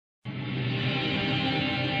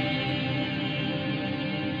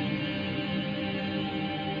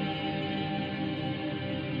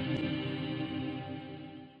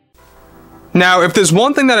Now, if there's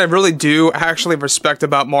one thing that I really do actually respect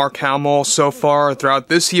about Mark Hamill so far throughout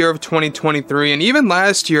this year of 2023 and even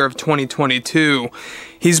last year of 2022,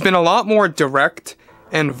 he's been a lot more direct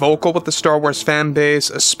and vocal with the Star Wars fan base,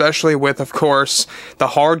 especially with, of course, the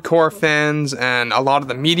hardcore fans and a lot of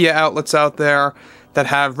the media outlets out there that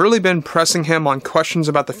have really been pressing him on questions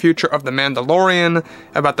about the future of The Mandalorian,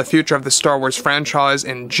 about the future of the Star Wars franchise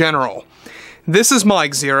in general. This is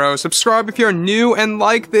Mike Zero. Subscribe if you're new and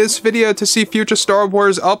like this video to see future Star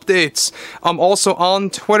Wars updates. I'm also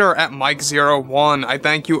on Twitter at Mike01. I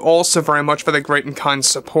thank you all so very much for the great and kind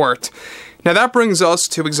support. Now that brings us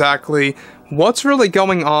to exactly what's really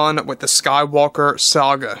going on with the Skywalker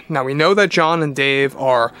Saga. Now we know that John and Dave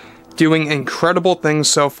are doing incredible things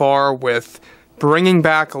so far with bringing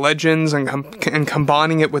back Legends and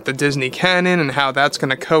combining it with the Disney canon and how that's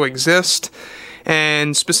going to coexist.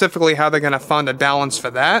 And specifically how they're going to find a balance for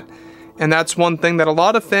that. And that's one thing that a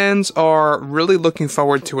lot of fans are really looking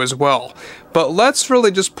forward to as well. But let's really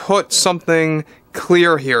just put something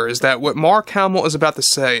clear here, is that what Mark Hamill is about to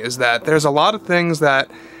say is that there's a lot of things that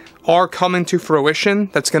are coming to fruition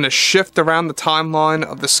that's going to shift around the timeline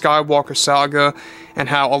of the Skywalker Saga and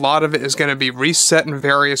how a lot of it is going to be reset in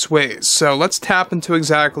various ways. So let's tap into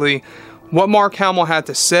exactly what Mark Hamill had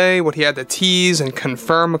to say, what he had to tease and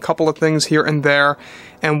confirm a couple of things here and there,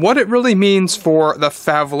 and what it really means for the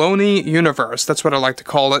FAVREAU universe. That's what I like to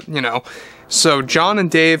call it, you know. So John and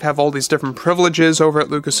Dave have all these different privileges over at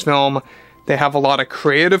Lucasfilm. They have a lot of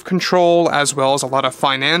creative control as well as a lot of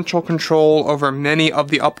financial control over many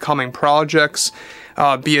of the upcoming projects,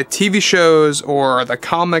 be it TV shows or the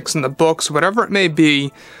comics and the books, whatever it may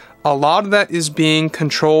be. A lot of that is being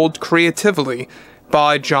controlled creatively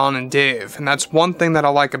by John and Dave, and that's one thing that I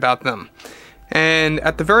like about them. And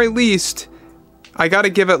at the very least, I gotta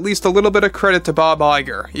give at least a little bit of credit to Bob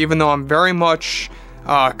Iger, even though I'm very much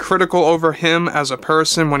critical over him as a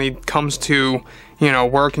person when he comes to, you know,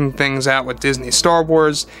 working things out with Disney Star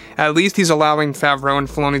Wars. At least he's allowing FAVREAU and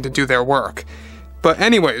FILONI to do their work. But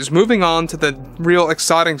anyways, moving on to the real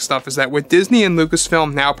exciting stuff is that with Disney and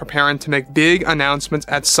Lucasfilm now preparing to make big announcements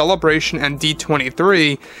at Celebration and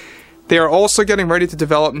D23, they are also getting ready to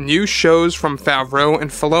develop new shows from FAVREAU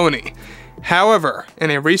and FILONI. However,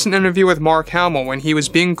 in a recent interview with Mark Hamill, when he was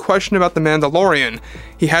being questioned about The Mandalorian,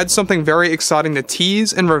 he had something very exciting to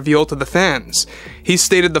tease and reveal to the fans. He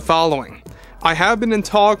stated the following: "I have been in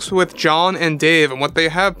talks with John and Dave, and what they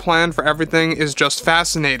have planned for everything is just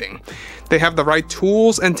fascinating. They have the right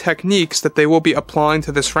tools and techniques that they will be applying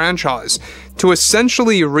to this franchise to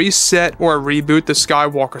essentially reset or reboot the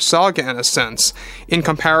Skywalker Saga in a sense, in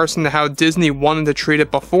comparison to how Disney wanted to treat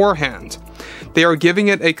it beforehand. They are giving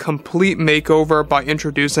it a complete makeover by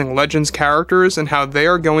introducing Legends characters and how they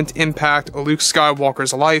are going to impact Luke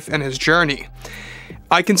Skywalker's life and his journey.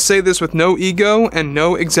 I can say this with no ego and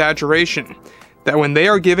no exaggeration, that when they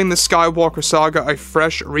are giving the Skywalker Saga a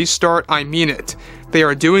fresh restart, I mean it. They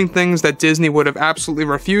are doing things that Disney would have absolutely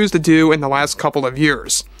refused to do in the last couple of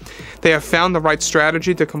years. They have found the right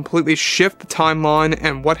strategy to completely shift the timeline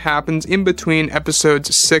and what happens in between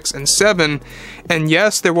episodes 6 and 7, and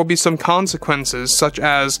yes, there will be some consequences, such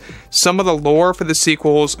as some of the lore for the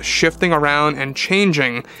sequels shifting around and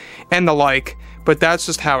changing, and the like, but that's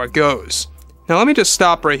just how it goes." Now let me just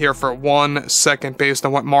stop right here for 1 second based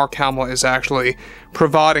on what Mark Hamill is actually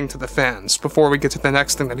providing to the fans before we get to the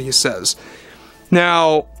next thing that he says.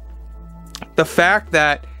 Now, the fact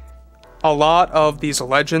that a lot of these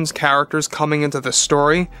Legends characters coming into the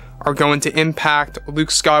story are going to impact Luke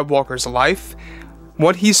Skywalker's life,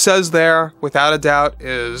 what he says there, without a doubt,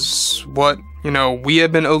 is what, you know, we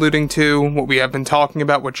have been alluding to, what we have been talking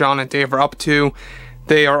about, what John and Dave are up to.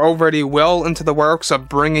 They are already well into the works of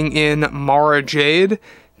bringing in Mara Jade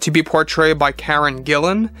to be portrayed by Karen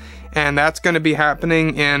Gillan, and that's going to be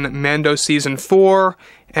happening in Mando Season 4,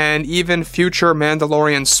 and even future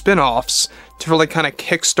Mandalorian spin-offs to really kind of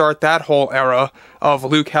kickstart that whole era of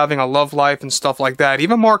Luke having a love life and stuff like that.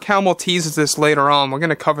 Even Mark Hamill teases this later on. We're going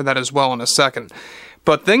to cover that as well in a second.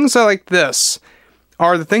 But things like this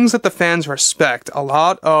are the things that the fans respect. A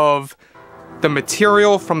lot of the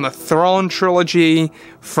material from the Thrawn trilogy,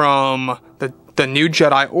 from the New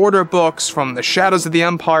Jedi Order books, from the Shadows of the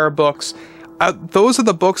Empire books, those are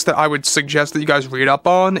the books that I would suggest that you guys read up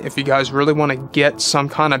on if you guys really want to get some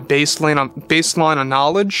kind of baseline of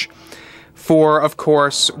knowledge for, of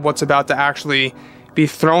course, what's about to actually be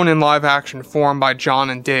thrown in live action form by John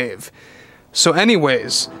and Dave. So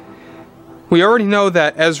anyways, we already know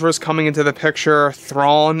that Ezra's coming into the picture,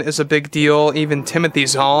 Thrawn is a big deal, even Timothy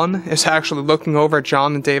Zahn is actually looking over at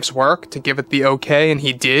John and Dave's work to give it the okay, and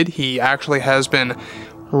he did. He actually has been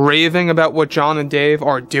raving about what Jon and Dave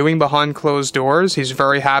are doing behind closed doors. He's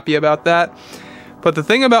very happy about that. But the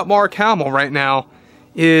thing about Mark Hamill right now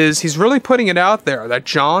is he's really putting it out there that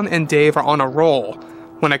Jon and Dave are on a roll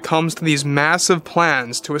when it comes to these massive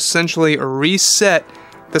plans to essentially reset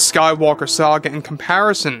the Skywalker Saga in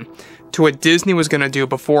comparison to what Disney was going to do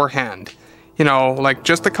beforehand. You know, like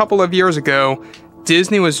just a couple of years ago,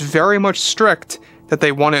 Disney was very much strict that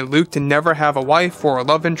they wanted Luke to never have a wife or a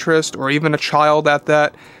love interest or even a child at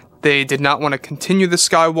that. They did not want to continue the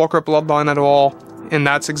Skywalker bloodline at all, and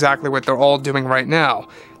that's exactly what they're all doing right now.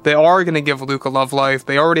 They are going to give Luke a love life.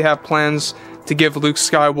 They already have plans to give Luke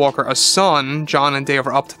Skywalker a son. Jon and Dave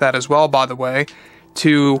are up to that as well, by the way,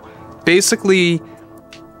 to basically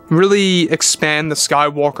really expand the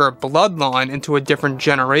Skywalker bloodline into a different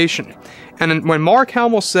generation. And when Mark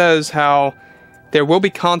Hamill says how there will be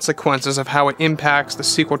consequences of how it impacts the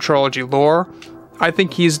sequel trilogy lore, I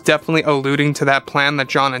think he's definitely alluding to that plan that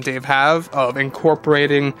Jon and Dave have of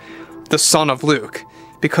incorporating the son of Luke.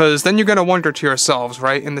 Because then you're going to wonder to yourselves,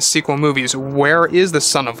 right, in the sequel movies, where is the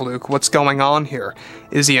son of Luke? What's going on here?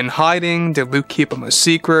 Is he in hiding? Did Luke keep him a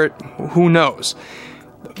secret? Who knows?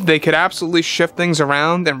 They could absolutely shift things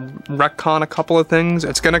around and retcon a couple of things.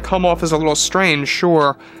 It's going to come off as a little strange,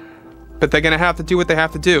 sure, but they're going to have to do what they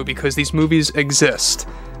have to do because these movies exist.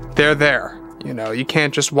 They're there. You know, you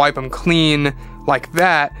can't just wipe them clean like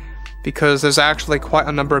that because there's actually quite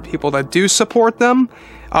a number of people that do support them.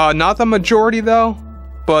 Not the majority, though,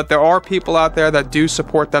 but there are people out there that do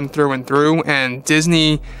support them through and through, and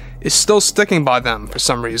Disney is still sticking by them for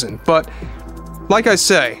some reason. But, like I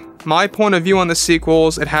say, my point of view on the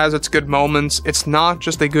sequels, it has its good moments. It's not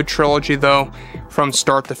just a good trilogy, though, from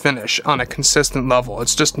start to finish on a consistent level.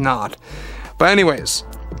 It's just not. But anyways,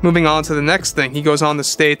 moving on to the next thing, he goes on to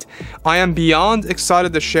state, I am beyond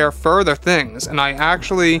excited to share further things, and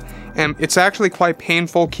it's actually quite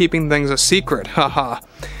painful keeping things a secret, haha.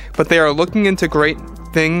 But they are looking into great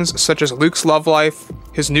things such as Luke's love life,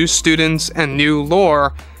 his new students, and new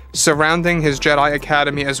lore surrounding his Jedi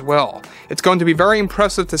Academy as well. It's going to be very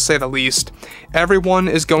impressive to say the least. Everyone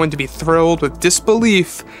is going to be thrilled with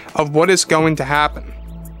disbelief of what is going to happen.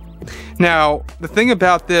 Now, the thing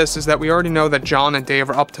about this is that we already know that Jon and Dave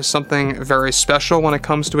are up to something very special when it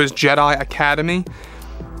comes to his Jedi Academy.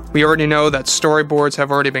 We already know that storyboards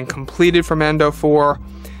have already been completed for Mando 4,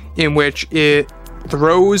 in which it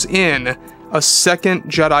throws in a second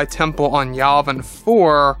Jedi temple on Yavin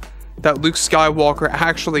 4 that Luke Skywalker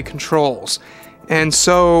actually controls. And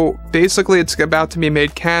so, basically it's about to be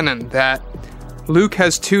made canon that Luke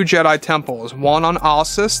has two Jedi temples, one on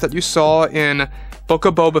Ossus that you saw in Book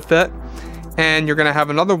of Boba Fett, and you're going to have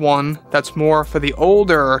another one that's more for the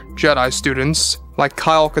older Jedi students, like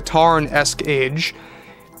Kyle Katarn-esque age,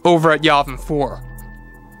 over at Yavin 4.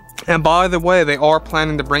 And by the way, they are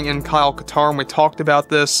planning to bring in Kyle Katarn. We talked about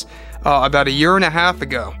this about a year and a half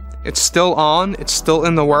ago. It's still on, it's still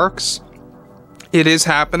in the works. It is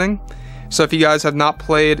happening. So if you guys have not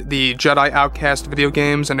played the Jedi Outcast video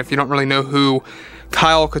games, and if you don't really know who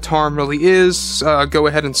Kyle Katarn really is, go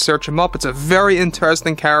ahead and search him up. It's a very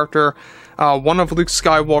interesting character, one of Luke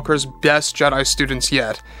Skywalker's best Jedi students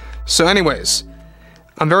yet. So anyways,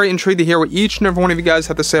 I'm very intrigued to hear what each and every one of you guys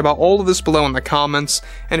have to say about all of this below in the comments,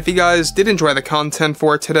 and if you guys did enjoy the content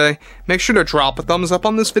for today, make sure to drop a thumbs up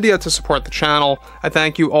on this video to support the channel. I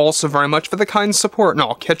thank you all so very much for the kind support, and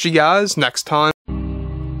I'll catch you guys next time.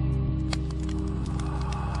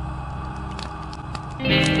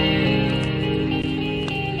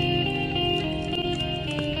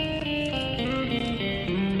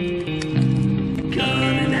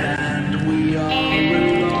 Gun in hand, we are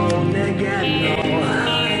alone again.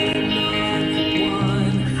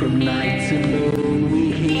 From night to moon,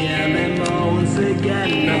 we hear them moans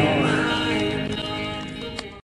again.